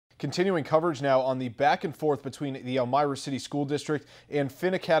Continuing coverage now on the back and forth between the Elmira City School District and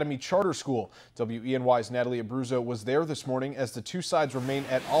Finn Academy Charter School. WENY's Natalie Abruzzo was there this morning as the two sides remain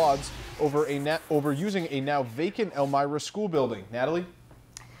at odds over using a now vacant Elmira school building. Natalie?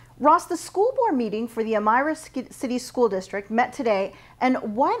 Ross, the school board meeting for the Elmira City School District met today, and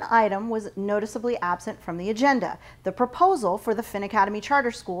one item was noticeably absent from the agenda: the proposal for the Finn Academy Charter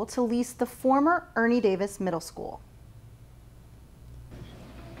School to lease the former Ernie Davis Middle School.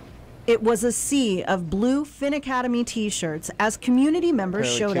 It was a sea of blue Finn Academy t-shirts as community members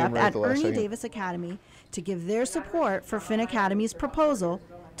showed up at Ernie Davis Academy to give their support for Finn Academy's proposal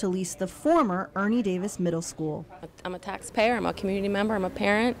to lease the former Ernie Davis Middle School. I'm a taxpayer, I'm a community member, I'm a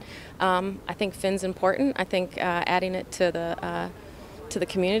parent. I think Finn's important. I think adding it to the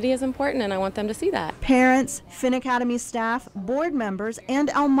community is important, and I want them to see that. Parents, Finn Academy staff, board members, and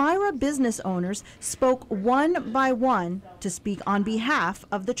Elmira business owners spoke one by one to speak on behalf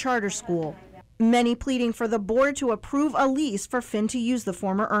of the charter school. Many pleading for the board to approve a lease for Finn to use the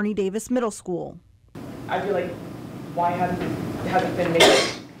former Ernie Davis Middle School. I feel like why hasn't been made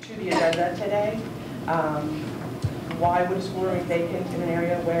to the agenda today? Why would a school remain vacant in an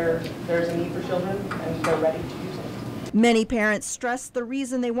area where there's a need for children and they're ready to use it? Many parents stress the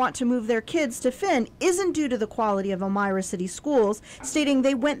reason they want to move their kids to Finn isn't due to the quality of Elmira City schools, stating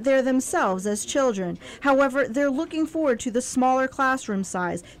they went there themselves as children. However, they're looking forward to the smaller classroom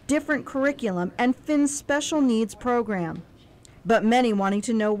size, different curriculum, and Finn's special needs program. But many wanting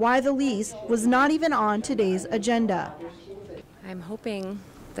to know why the lease was not even on today's agenda. I'm hoping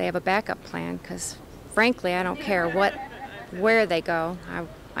they have a backup plan, because frankly I don't care where they go.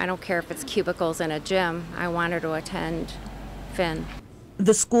 I don't care if it's cubicles in a gym. I want her to attend Finn.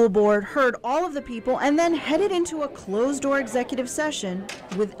 The school board heard all of the people and then headed into a closed-door executive session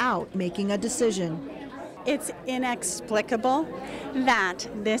without making a decision. It's inexplicable that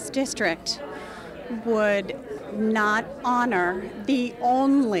this district would not honor the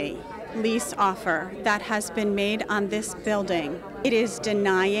only lease offer that has been made on this building. It is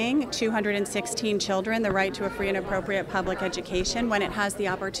denying 216 children the right to a free and appropriate public education when it has the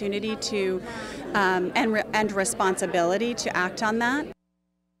opportunity to and responsibility to act on that.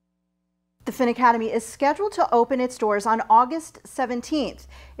 The Finn Academy is scheduled to open its doors on August 17th.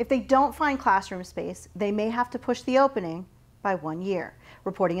 If they don't find classroom space, they may have to push the opening by 1 year.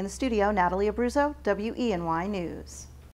 Reporting in the studio, Natalie Abruzzo, WENY News.